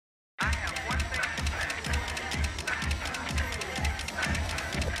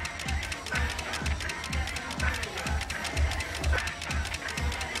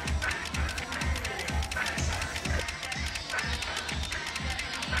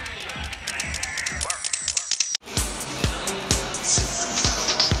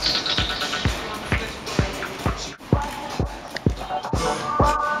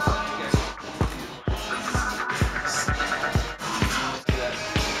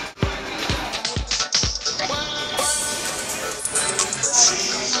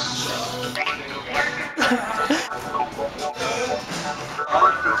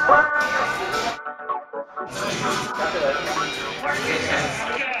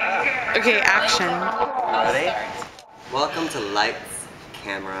Okay, action. Ready? Welcome to Lights,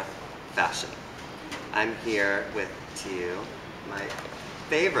 Camera, Fashion. I'm here with Tiiu, my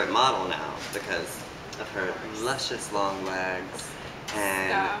favorite model now because of her luscious long legs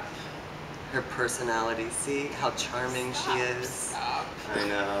and her personality. See how charming she is? I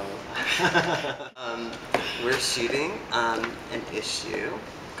know. We're shooting an issue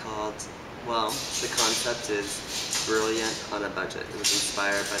called, well, the concept is brilliant on a budget. It was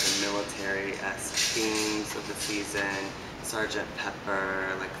inspired by the military-esque themes of the season, Sergeant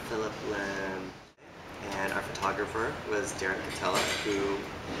Pepper, like Philip Lim. And our photographer was Darren Catella, who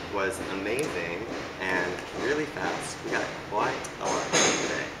was amazing and really fast. We got quite a lot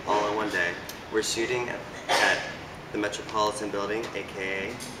today, all in one day. We're shooting at the Metropolitan Building,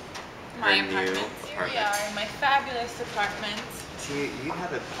 aka my apartment. Here we are in my fabulous apartment. You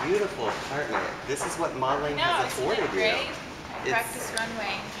have a beautiful apartment. This is what modeling has afforded you. I practice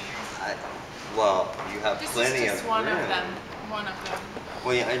runway in here. Well, you have plenty of room. This is just one of them. One of them.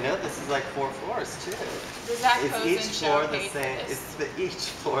 Well, yeah, I know this is like 4 floors too. Does that is each floor the same? Is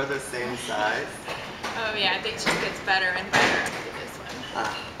each floor the same size? Oh yeah, it just gets better and better after this one.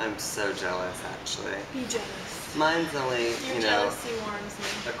 I'm so jealous, actually. You jealous? Mine's only, Your jealousy warms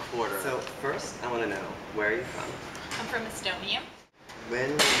me. a quarter. So first, I want to know, where are you from? I'm from Estonia. When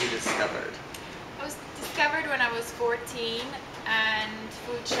were you discovered? I was discovered when I was 14 and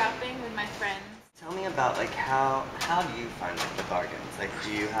food shopping with my friends. Tell me about like how do you find like the bargains? Like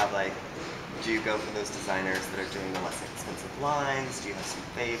do you go for those designers that are doing the less expensive lines? Do you have some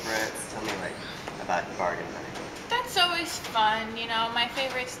favorites? Tell me like about bargain money. That's always fun, you know. My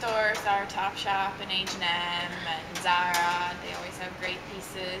favorite stores are Topshop and H&M and Zara. They always have great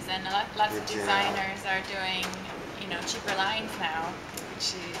pieces, and lots of designers are doing, you know, cheaper lines now,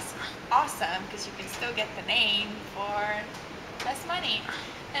 which is awesome because you can still get the name for less money.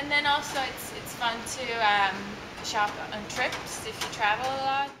 And then also it's fun to shop on trips if you travel a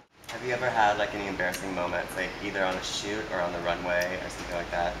lot. Have you ever had like any embarrassing moments, like either on a shoot or on the runway or something like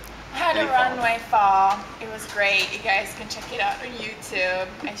that? I had a runway fall. It was great. You guys can check it out on YouTube.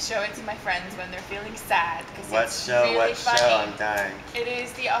 I show it to my friends when they're feeling sad because it's really funny. What show? I'm dying. It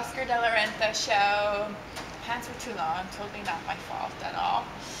is the Oscar de la Renta show. Pants were too long. Totally not my fault at all.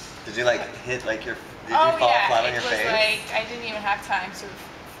 Did you like hit like your? Did you fall flat on your face? It was like I didn't even have time to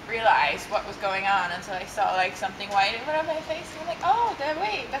realize what was going on until I saw like something white in front of my face, and I'm like, oh,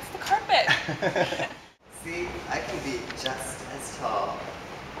 wait, that's the carpet. See, I can be just as tall.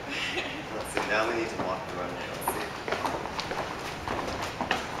 Let's see, now we need to walk the runway.